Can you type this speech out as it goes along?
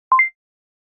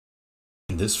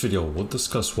In this video, we'll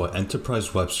discuss what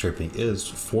enterprise web scraping is,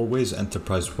 4 ways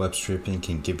enterprise web scraping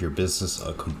can give your business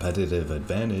a competitive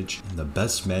advantage, and the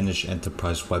best managed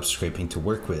enterprise web scraping to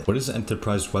work with. What is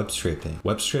enterprise web scraping?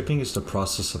 Web scraping is the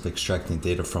process of extracting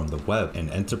data from the web, and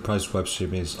enterprise web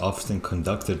scraping is often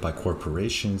conducted by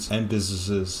corporations and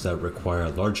businesses that require a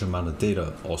large amount of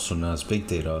data, also known as big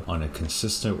data, on a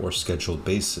consistent or scheduled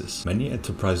basis. Many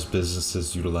enterprise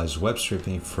businesses utilize web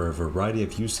scraping for a variety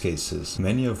of use cases,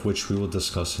 many of which we will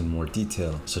discuss in more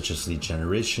detail, such as lead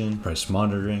generation, price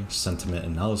monitoring, sentiment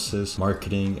analysis,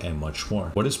 marketing, and much more.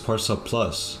 What is ParseHub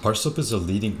Plus? ParseHub is a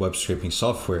leading web scraping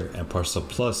software, and ParseHub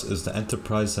Plus is the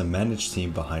enterprise and managed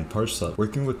team behind ParseHub.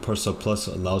 Working with ParseHub Plus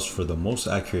allows for the most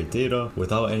accurate data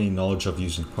without any knowledge of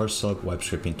using ParseHub, web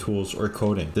scraping tools, or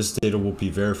coding. This data will be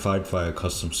verified via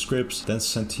custom scripts, then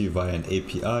sent to you via an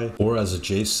API or as a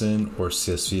JSON or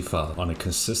CSV file on a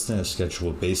consistent and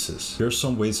scheduled basis. Here are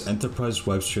some ways enterprise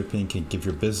web scraping can give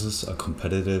your business a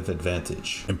competitive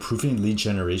advantage. Improving lead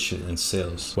generation and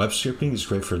sales. Web scraping is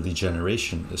great for lead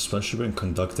generation, especially when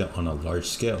conducted on a large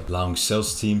scale, allowing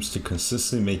sales teams to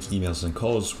consistently make emails and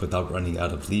calls without running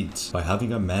out of leads. By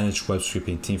having a managed web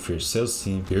scraping team for your sales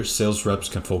team, your sales reps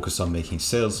can focus on making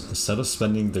sales instead of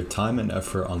spending their time and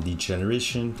effort on lead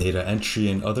generation, data entry,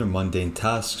 and other mundane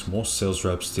tasks most sales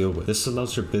reps deal with. This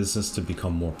allows your business to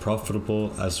become more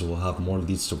profitable, as it will have more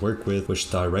leads to work with, which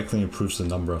directly improves the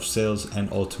number of sales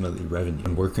and ultimately revenue.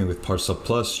 When working with ParseHub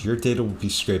Plus, your data will be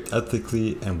scraped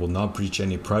ethically and will not breach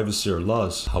any privacy or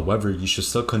laws. However, you should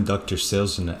still conduct your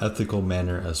sales in an ethical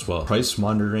manner as well. Price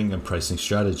monitoring and pricing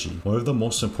strategy. One of the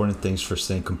most important things for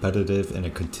staying competitive in a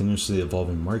continuously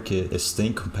evolving market is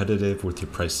staying competitive with your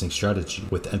pricing strategy.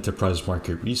 With enterprise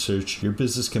market research, your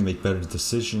business can make better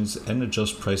decisions and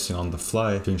adjust pricing on the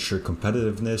fly to ensure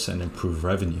competitiveness and improve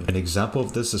revenue. An example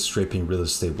of this is scraping real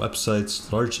estate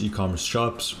websites, large e-commerce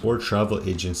shops, or travel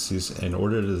agencies in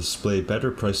order to display better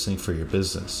pricing for your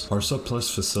business. ParseHub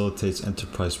Plus facilitates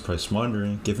enterprise price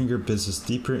monitoring, giving your business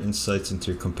deeper insights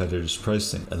into your competitors'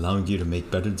 pricing, allowing you to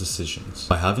make better decisions.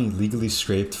 By having legally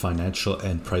scraped financial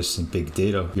and pricing big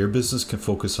data, your business can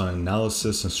focus on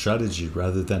analysis and strategy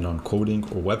rather than on coding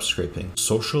or web scraping.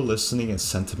 Social listening and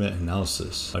sentiment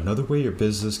analysis. Another way your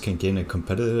business can gain a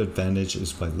competitive advantage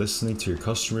is by listening to your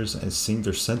customers and seeing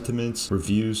their sentiments,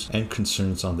 reviews, and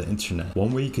concerns on the internet.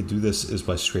 One way you could do this is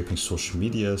by scraping social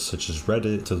media such as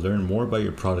Reddit to learn more about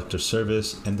your product or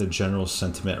service and the general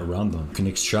sentiment around them. You can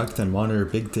extract and monitor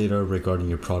big data regarding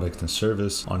your product and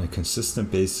service on a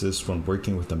consistent basis when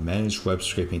working with a managed web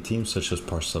scraping team such as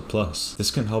ParseHub Plus.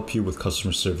 This can help you with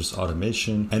customer service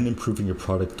automation and improving your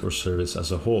product or service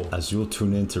as a whole, as you will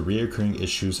tune in to recurring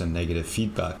issues and negative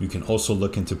feedback. You can also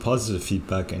look into positive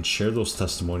feedback and share those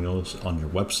testimonials on your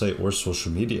website or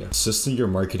social media. Assisting your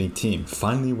marketing team.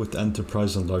 Finally, with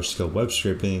enterprise and large-scale web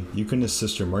scraping, you can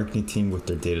assist your marketing team with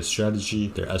their data strategy,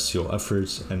 their SEO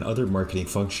efforts, and other marketing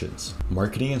functions.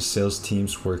 Marketing and sales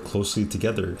teams work closely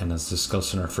together, and as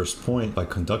discussed in our first point, by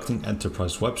conducting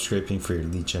enterprise web scraping for your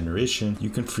lead generation, you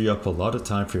can free up a lot of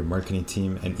time for your marketing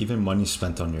team and even money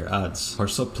spent on your ads.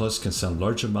 ParseHub Plus can send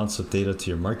large amounts of data to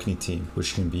your marketing team,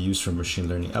 which can be used for machine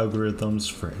learning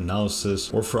algorithms, for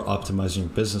analysis, or for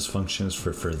optimizing business functions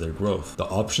for further growth. The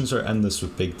options are endless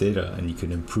with big data, and you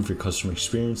can improve your customer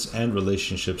experience and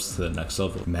relationships to the next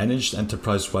level. Managed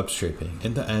enterprise web scraping.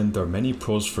 In the end, there are many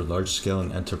pros for large-scale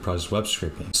and enterprise web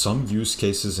scraping. Some use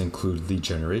cases include lead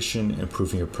generation,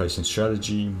 improving your pricing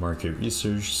strategy, market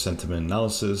research, sentiment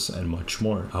analysis, and much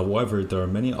more. However, there are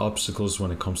many obstacles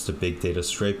when it comes to big data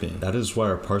scraping. That is why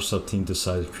our ParseHub team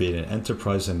decided to create an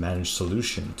enterprise and managed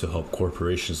solution to help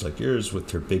corporations like yours with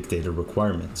their big data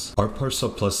requirements. Our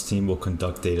ParseHub Plus team will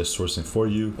conduct data sourcing for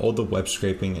you, all the web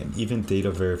scraping, and even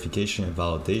data verification and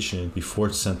validation before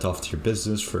it's sent off to your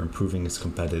business for improving its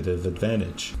competitive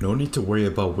advantage. No need to worry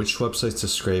about which websites to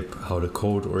scrape, how to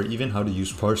code, or even how to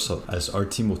use ParseHub, as our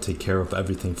team will take care of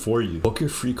everything for you. Book your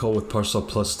free call with ParseHub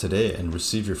Plus today and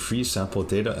receive your free sample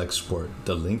data export.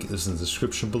 The link is in the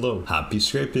description below. Happy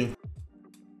scraping!